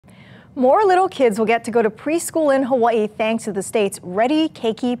More little kids will get to go to preschool in Hawaii thanks to the state's Ready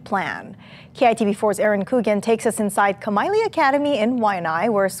Keiki plan. KITV4's Aaron Coogan takes us inside Kamaile Academy in Waianae,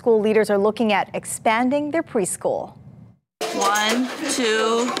 where school leaders are looking at expanding their preschool. 1,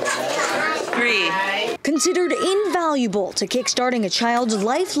 2, 3. Considered invaluable to kickstarting a child's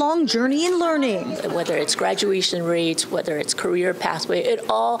lifelong journey in learning. Whether it's graduation rates, whether it's career pathway, it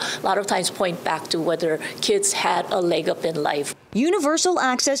all a lot of times point back to whether kids had a leg up in life. Universal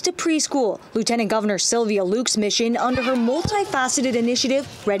access to preschool, Lieutenant Governor Sylvia Luke's mission under her multifaceted initiative,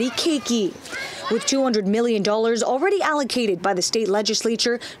 Ready Keiki. With $200 million already allocated by the state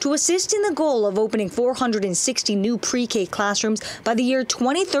legislature to assist in the goal of opening 460 new pre-K classrooms by the year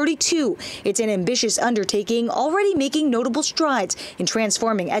 2032, it's an ambitious undertaking already making notable strides in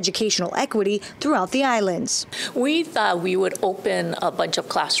transforming educational equity throughout the islands. We thought we would open a bunch of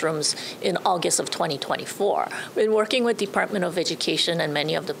classrooms in August of 2024. In working with Department of Education and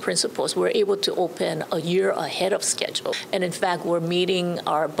many of the principals, we're able to open a year ahead of schedule. And in fact, we're meeting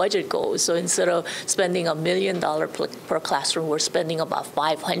our budget goals. So instead of spending $1 million per classroom, we're spending about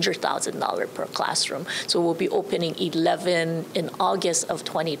 $500,000 per classroom. So we'll be opening 11 in August of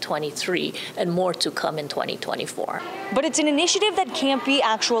 2023 and more to come in 2024. But it's an initiative that can't be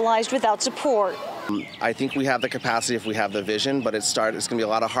actualized without support. I think we have the capacity if we have the vision, but it's going to be a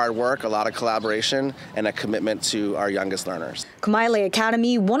lot of hard work, a lot of collaboration, and a commitment to our youngest learners. Kamaile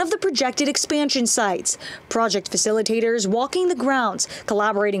Academy, one of the projected expansion sites. Project facilitators walking the grounds,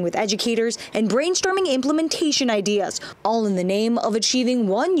 collaborating with educators, and brainstorming implementation ideas, all in the name of achieving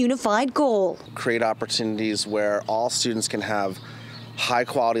one unified goal. Create opportunities where all students can have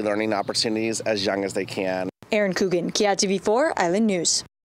high-quality learning opportunities as young as they can. Aaron Coogan, KITV4 Island News.